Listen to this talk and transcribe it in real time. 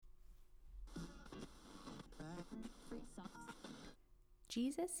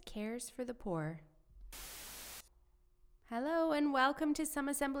Jesus cares for the poor. Hello and welcome to Some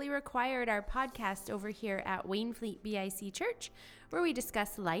Assembly Required, our podcast over here at Wainfleet BIC Church, where we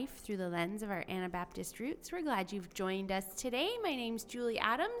discuss life through the lens of our Anabaptist roots. We're glad you've joined us today. My name's Julie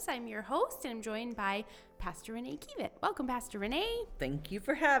Adams. I'm your host, and I'm joined by Pastor Renee Kiewit. Welcome, Pastor Renee. Thank you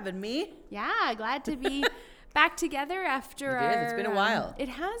for having me. Yeah, glad to be back together after It's been a while. It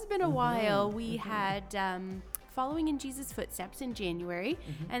has been a while. We had Following in Jesus' Footsteps in January,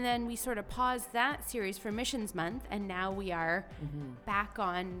 and then we sort of paused that series for Missions Month, and now we are back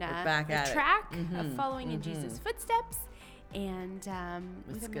on the track of Following in Jesus' Footsteps, and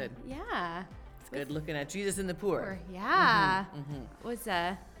it's good. Yeah, It's good looking at Jesus and the poor. Yeah, was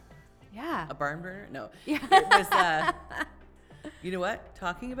a barn burner? No. Yeah. It was. You know what?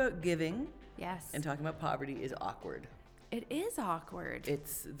 Talking about giving, yes, and talking about poverty is awkward. It is awkward.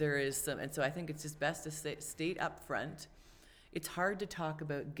 There is some, and so I think it's just best to state up front. It's hard to talk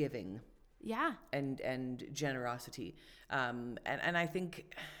about giving. Yeah. And generosity, and I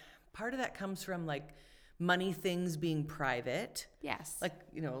think part of that comes from like money things being private. Yes. Like,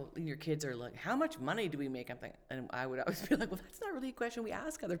 you know, your kids are like, how much money do we make? And I would always be like, well, that's not really a question we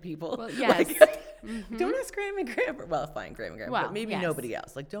ask other people. Well, yes. Don't ask Graham and Grandpa. Well, fine, Graham and Grandpa, well, but maybe nobody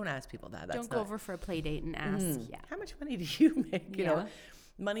else. Like, don't ask people that. Don't go over for a play date and ask. How much money do you make? You know,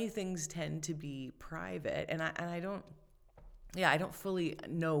 money things tend to be private, and I don't fully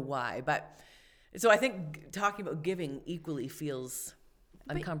know why, but so I think talking about giving equally feels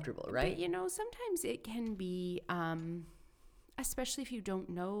uncomfortable, right? But, you know, sometimes it can be, especially if you don't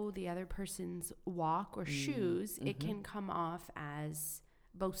know the other person's walk or shoes, it can come off as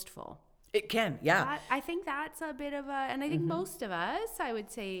boastful. It can, yeah. I think that's a bit of and I think most of us, I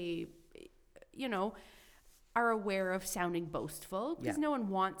would say, you know, are aware of sounding boastful because no one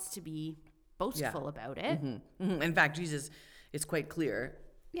wants to be boastful about it. In fact, Jesus is quite clear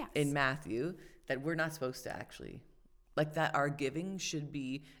in Matthew that we're not supposed to actually, like that our giving should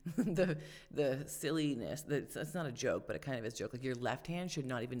be the silliness. That's not a joke, but it kind of is a joke. Like your left hand should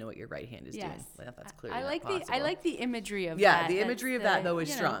not even know what your right hand is doing. Like, that's clearly not possible. I like the imagery of that. Yeah, the imagery of that though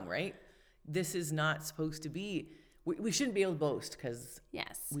is strong, right? This is not supposed to be. We shouldn't be able to boast because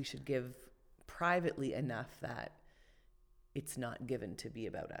we should give privately enough that it's not given to be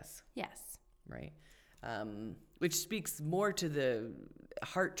about us. Yes. Right. Which speaks more to the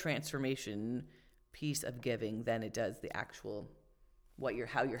heart transformation piece of giving than it does the actual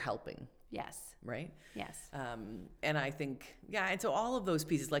how you're helping. Yes. Right? Yes. And I think, and so all of those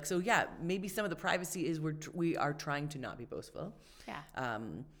pieces, like, so maybe some of the privacy is we are trying to not be boastful. Yeah.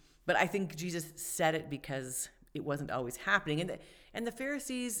 But I think Jesus said it because it wasn't always happening. And the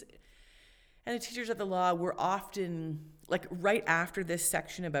Pharisees and the teachers of the law were often, like right after this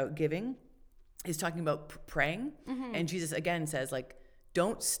section about giving, is talking about praying. And Jesus again says, like,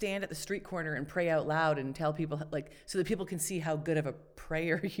 don't stand at the street corner and pray out loud and tell people, like, so that people can see how good of a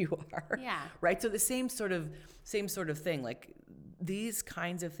prayer you are. Yeah. Right? So the same sort of thing, like these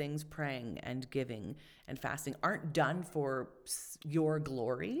kinds of things, praying and giving and fasting, aren't done for your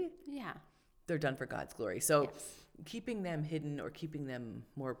glory. Yeah. They're done for God's glory. So keeping them hidden or keeping them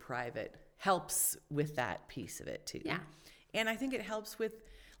more private helps with that piece of it too. Yeah. And I think it helps with,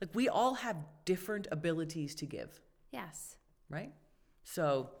 like, we all have different abilities to give. Yes. Right?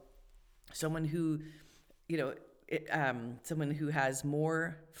 So someone who, you know, someone who has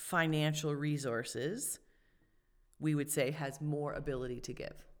more financial resources, we would say has more ability to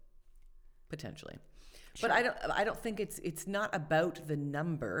give, potentially. Sure. But I don't think it's not about the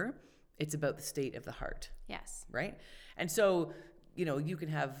number, it's about the state of the heart. Yes. Right? And so, you know, you can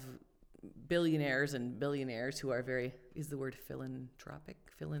have billionaires and billionaires who are very, is the word philanthropic?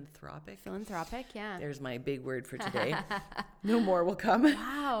 Philanthropic, yeah. There's my big word for today. No more will come.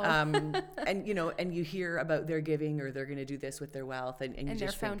 Wow. And, you know, and you hear about their giving or they're going to do this with their wealth. And their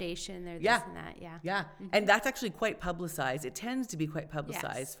just foundation, their this and that, yeah. Yeah. And that's actually quite publicized. It tends to be quite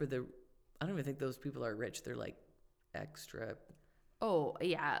publicized for I don't even think those people are rich. They're like extra. Oh,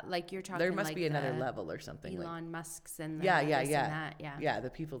 yeah. Like you're talking there must be another level or something. Elon Musk's and this and that, yeah. Yeah, the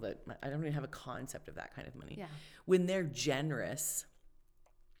people that, I don't even have a concept of that kind of money. Yeah. When they're generous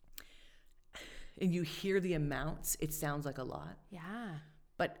and you hear the amounts, it sounds like a lot. Yeah.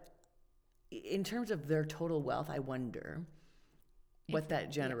 But in terms of their total wealth, I wonder what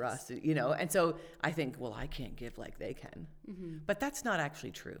that generosity, you know. And so I think, well, I can't give like they can. But that's not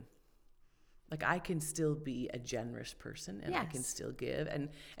actually true. Like, I can still be a generous person and I can still give. And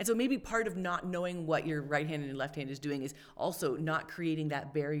so maybe part of not knowing what your right hand and your left hand is doing is also not creating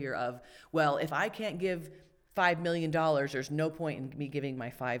that barrier of, well, if I can't give $5 million, there's no point in me giving my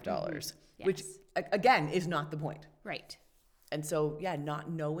 $5, which again is not the point. Right. And so, yeah, not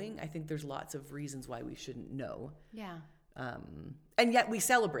knowing, I think there's lots of reasons why we shouldn't know. Yeah. And yet we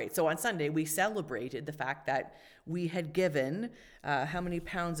celebrate. So on Sunday, we celebrated the fact that we had given how many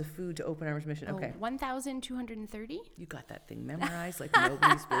pounds of food to Open Arms Mission? Okay. 1,230. You got that thing memorized like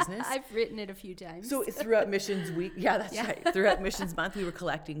nobody's business. I've written it a few times. So throughout Missions Week, yeah, that's right. Throughout Missions Month, we were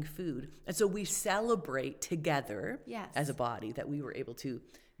collecting food. And so we celebrate together as a body that we were able to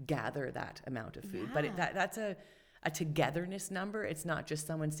gather that amount of food. But that's a togetherness number. It's not just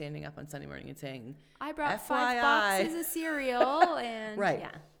someone standing up on Sunday morning and saying, I brought FYI. 5 boxes of cereal and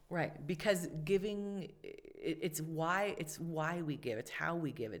Right. Because giving, it's why we give. It's how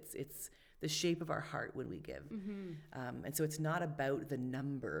we give. It's the shape of our heart when we give. Mm-hmm. And so it's not about the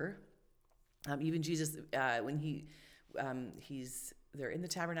number. Even Jesus, when they're in the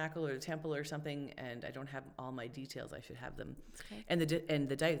tabernacle or the temple or something, and I don't have all my details. I should have them. Okay. And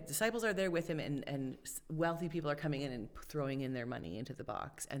the disciples are there with him, and wealthy people are coming in and throwing in their money into the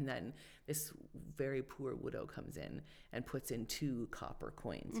box, and then this very poor widow comes in and puts in 2 copper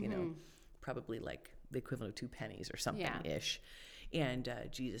coins. Mm-hmm. You know, probably like the equivalent of 2 pennies or something ish. And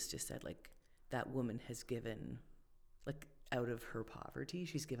Jesus just said, like, that woman has given, like, out of her poverty,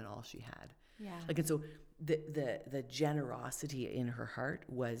 she's given all she had. Yeah. Like, and so the generosity in her heart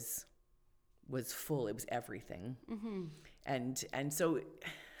was full. It was everything. Mm-hmm. And so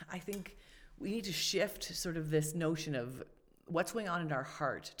I think we need to shift sort of this notion of what's going on in our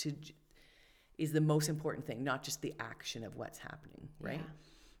heart is the most important thing, not just the action of what's happening, right?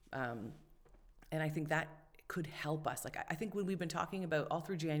 Yeah. And I think that could help us. Like, I think when we've been talking about all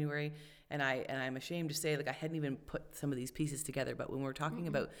through January, and I'm ashamed to say, like, I hadn't even put some of these pieces together, but when we're talking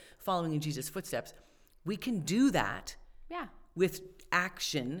about following in Jesus' footsteps, we can do that with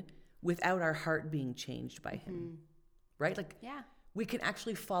action without our heart being changed by him, right? Like, we can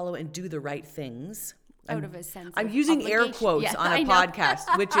actually follow and do the right things. Out of a sense I'm using air quotes on a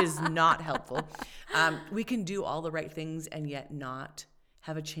podcast, which is not helpful. We can do all the right things and yet not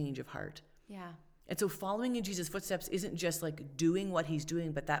have a change of heart. Yeah. And so following in Jesus' footsteps isn't just like doing what he's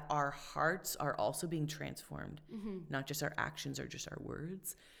doing, but that our hearts are also being transformed. Mm-hmm. Not just our actions or just our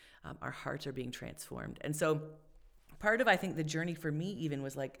words. Our hearts are being transformed. And so part of, I think, the journey for me even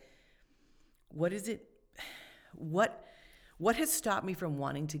was like, what is it? What has stopped me from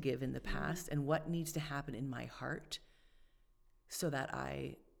wanting to give in the past, and what needs to happen in my heart so that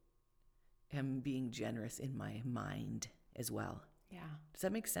I am being generous in my mind as well? Yeah. Does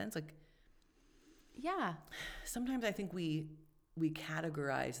that make sense? Like, yeah. Sometimes I think we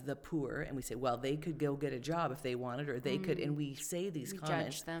categorize the poor and we say, well, they could go get a job if they wanted, or they could, and we say these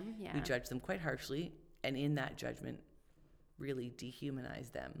comments. Judge them, yeah. We judge them quite harshly, and in that judgment, really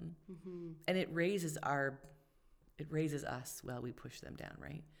dehumanize them. Mm-hmm. And it raises us while we push them down,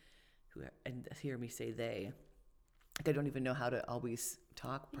 right? And hear me say they. Like, I don't even know how to always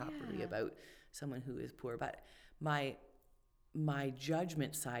talk properly about someone who is poor, but my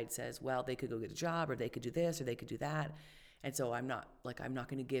judgment side says, well, they could go get a job, or they could do this, or they could do that. And so I'm not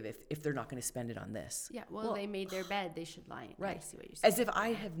going to give if they're not going to spend it on this. Yeah, well, they made their bed, they should lie in. Right. I see what you're saying. As if I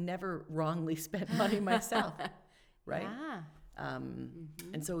have never wrongly spent money myself. Right? Yeah.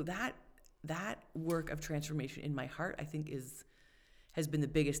 And so that work of transformation in my heart, I think, has been the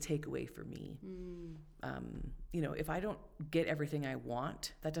biggest takeaway for me. If I don't get everything I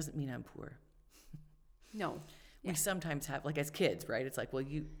want, that doesn't mean I'm poor. No. We sometimes have, like, as kids, right? It's like, well,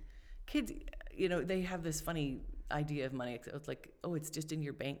 kids, they have this funny idea of money. It's like, oh, it's just in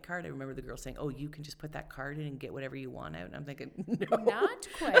your bank card. I remember the girl saying, oh, you can just put that card in and get whatever you want out. And I'm thinking, no. Not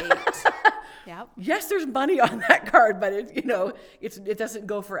quite. Yep. Yes, there's money on that card, but it doesn't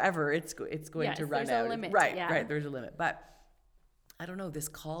go forever. It's going to run out. There's a limit. Right. There's a limit. But I don't know, this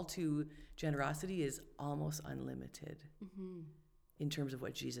call to generosity is almost unlimited in terms of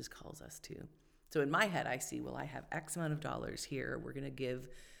what Jesus calls us to. So in my head, I see, well, I have X amount of dollars here. We're going to give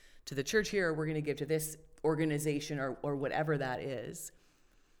to the church here, or we're going to give to this organization or whatever that is.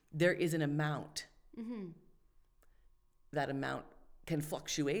 There is an amount. Mm-hmm. That amount can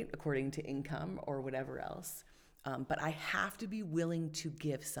fluctuate according to income or whatever else. But I have to be willing to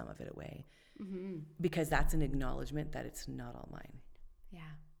give some of it away because that's an acknowledgement that it's not all mine. Yeah.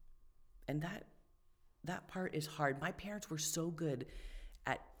 And that part is hard. My parents were so good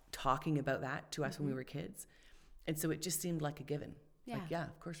at talking about that to us when we were kids. And so it just seemed like a given. Yeah. Like, yeah,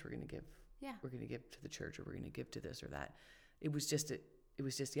 of course we're going to give. Yeah. We're going to give to the church, or we're going to give to this or that. It was just,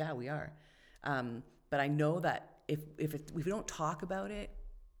 yeah, we are. But I know that if we don't talk about it,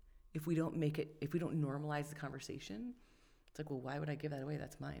 if we don't normalize the conversation, it's like, well, why would I give that away?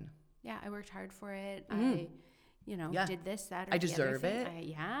 That's mine. Yeah. I worked hard for it. I did this, that, or I deserve it.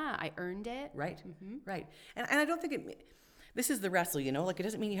 I earned it. Right. Mm-hmm. Right. And I don't think this is the wrestle, you know, like it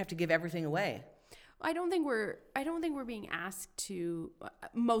doesn't mean you have to give everything away. I don't think we're being asked to,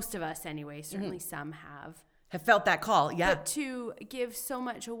 most of us anyway, certainly some Have felt that call, yeah. but to give so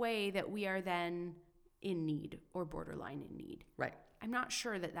much away that we are then in need or borderline in need. Right. I'm not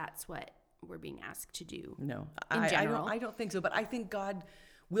sure that that's what we're being asked to do. No, in general. I don't think so. But I think God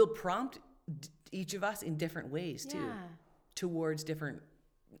will prompt each of us in different ways too, towards different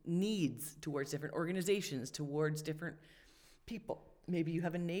needs, towards different organizations, towards different people. Maybe you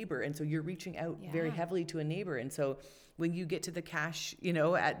have a neighbor, and so you're reaching out very heavily to a neighbor. And so when you get to the cash, you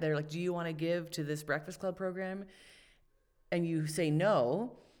know, they're like, do you want to give to this Breakfast Club program? And you say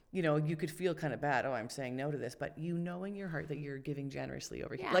no, you know, you could feel kind of bad. Oh, I'm saying no to this. But you know in your heart that you're giving generously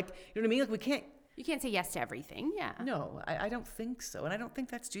over here. Like, you know what I mean? Like You can't say yes to everything. Yeah. No, I don't think so. And I don't think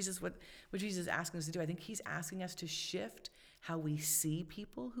that's what Jesus is asking us to do. I think he's asking us to shift how we see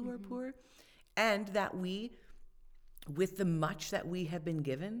people who are poor, and that we, with the much that we have been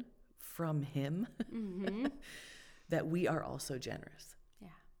given from him, that we are also generous. Yeah.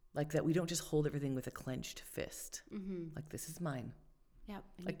 Like that we don't just hold everything with a clenched fist. Like, this is mine. Yep.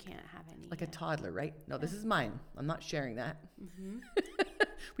 And like, you can't have any. Like a toddler, right? No, this is mine. I'm not sharing that.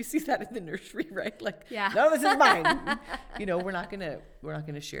 We see that in the nursery, right? Like, no, this is mine. You know, we're not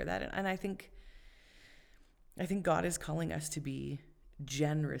gonna share that. And I think God is calling us to be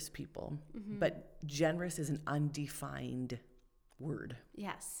generous people, but generous is an undefined word.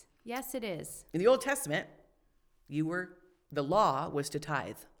 Yes. Yes, it is. In the Old Testament, the law was to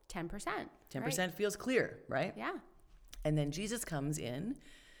tithe. 10%. 10% feels clear, right? Yeah. And then Jesus comes in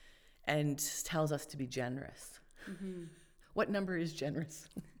and tells us to be generous. What number is generous?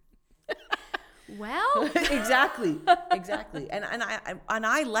 Well, exactly. And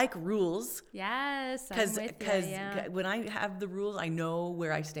I like rules. Yes, because when I have the rules, I know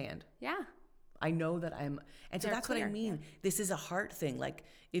where I stand. Yeah. I know that and so that's clear. What I mean. Yeah. This is a heart thing. Like,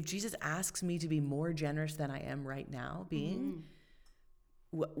 if Jesus asks me to be more generous than I am right now, being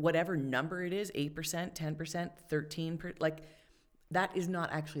whatever number it is, 8%, 10%, 13%, like, that is not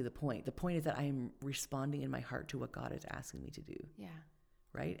actually the point. The point is that I am responding in my heart to what God is asking me to do. Yeah.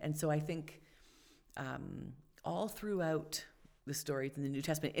 Right. And so I think all throughout the stories in the New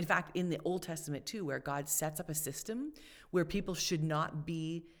Testament, in fact, in the Old Testament too, where God sets up a system where people should not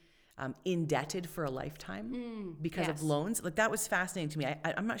be indebted for a lifetime because of loans. Like, that was fascinating to me.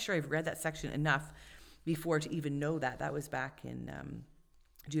 I'm not sure I've read that section enough before to even know that. That was back in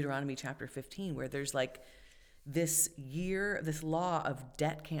Deuteronomy chapter 15, where there's like this law of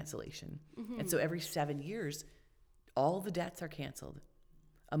debt cancellation. And so every 7 years, all the debts are canceled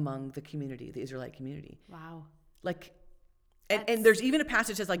among the community, the Israelite community. Wow. Like, and there's even a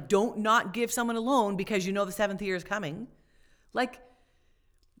passage that's like, don't not give someone a loan because you know the 7th year is coming. Like,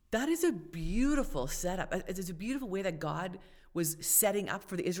 that is a beautiful setup. It's a beautiful way that God was setting up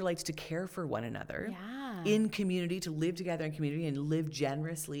for the Israelites to care for one another in community, to live together in community and live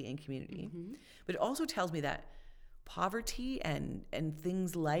generously in community. But it also tells me that poverty and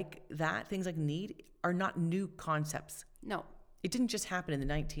things like that, things like need, are not new concepts. No. It didn't just happen in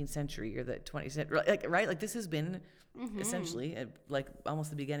the 19th century or the 20th century, right? Like, this has been essentially, like,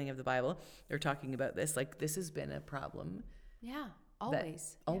 almost the beginning of the Bible. They're talking about this. Like, this has been a problem. Yeah,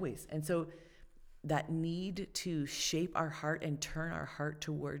 always. Always. And so that need to shape our heart and turn our heart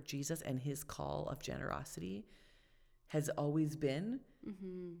toward Jesus and his call of generosity has always been.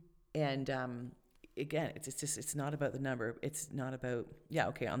 And again, it's not about the number. It's not about,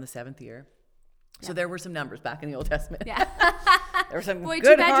 on the 7th year. So there were some numbers back in the Old Testament. Yeah. There were some Boy,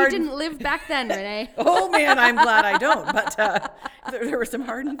 good, too bad you didn't live back then, Renee. Oh man, I'm glad I don't. But there were some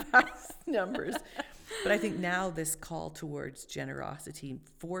hard and fast numbers. But I think now this call towards generosity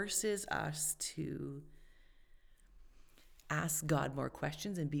forces us to ask God more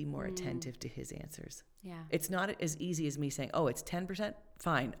questions and be more attentive to his answers. Yeah. It's not as easy as me saying, oh, it's 10%.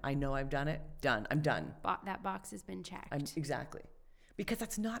 Fine. I know I've done it. Done. I'm done. That box has been checked. Exactly. Because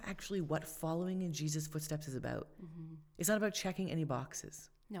that's not actually what following in Jesus' footsteps is about. It's not about checking any boxes.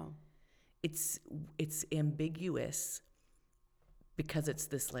 No. It's ambiguous because it's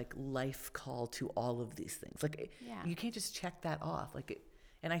this like life call to all of these things. Like, you can't just check that off. Like,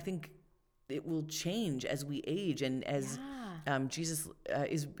 and I think it will change as we age and as Jesus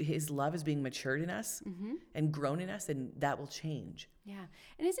his love is being matured in us and grown in us, and that will change. Yeah.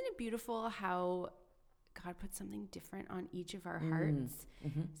 And isn't it beautiful how God put something different on each of our hearts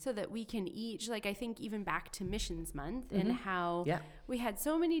so that we can each, like, I think even back to Missions Month and how we had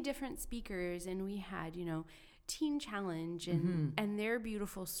so many different speakers, and we had, Teen Challenge and their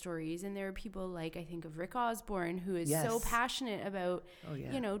beautiful stories. And there are people like, I think of Rick Osborne, who is so passionate about,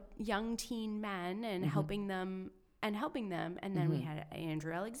 young teen men and helping them and helping them. And then we had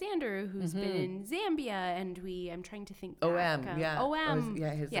Andrew Alexander, who's been in Zambia, and I'm trying to think back. OM.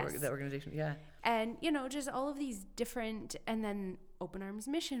 The organization, yeah. And, you know, just all of these different, and then Open Arms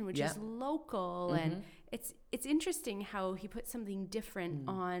Mission, which is local. And it's interesting how he put something different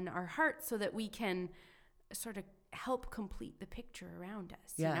on our hearts so that we can sort of help complete the picture around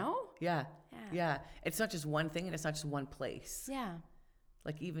us, you know? Yeah. It's not just one thing, and it's not just one place. Yeah.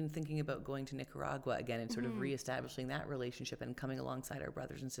 Like even thinking about going to Nicaragua again and sort of reestablishing that relationship and coming alongside our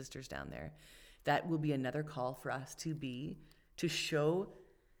brothers and sisters down there. That will be another call for us to show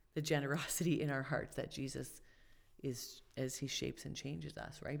the generosity in our hearts that Jesus is, as he shapes and changes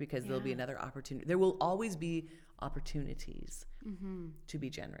us, right? Because there'll be another opportunity. There will always be opportunities to be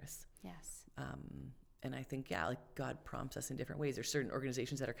generous. Yes. And I think, like God prompts us in different ways. There's certain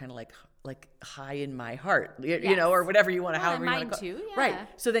organizations that are kind of like high in my heart, you know, or whatever you want to, however you want to call it. Mine too, yeah. Right.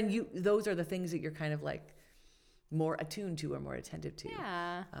 So then those are the things that you're kind of like more attuned to or more attentive to.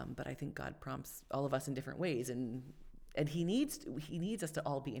 Yeah. But I think God prompts all of us in different ways, and he needs us to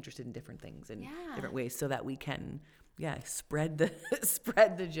all be interested in different things in different ways so that we can, spread the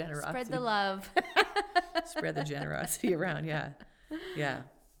generosity. Spread the love. Spread the generosity around. Yeah.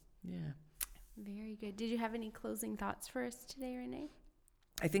 Very good. Did you have any closing thoughts for us today, Renee?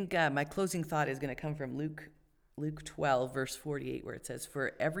 I think my closing thought is going to come from Luke 12, verse 48, where it says,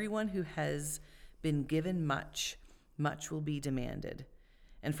 "For everyone who has been given much, much will be demanded.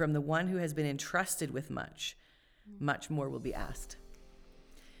 And from the one who has been entrusted with much, much more will be asked."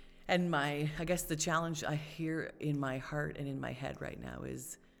 And I guess the challenge I hear in my heart and in my head right now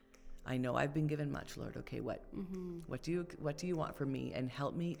is, I know I've been given much, Lord. Okay, what do you want from me? And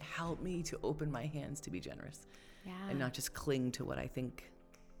help me to open my hands to be generous, and not just cling to what I think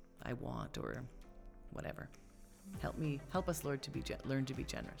I want or whatever. Help us, Lord, to learn to be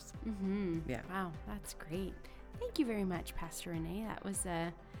generous. Yeah. Wow, that's great. Thank you very much, Pastor Renee. That was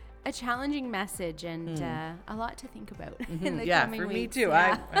a challenging message and a lot to think about in the coming weeks. Me too.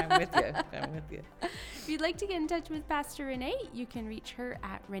 Yeah. I'm with you. I'm with you. If you'd like to get in touch with Pastor Renee, you can reach her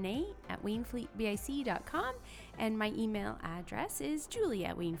at renee@waynefleetbic.com, and my email address is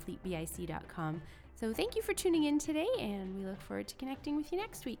julie@waynefleetbic.com. So thank you for tuning in today, and we look forward to connecting with you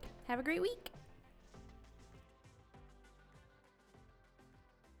next week. Have a great week.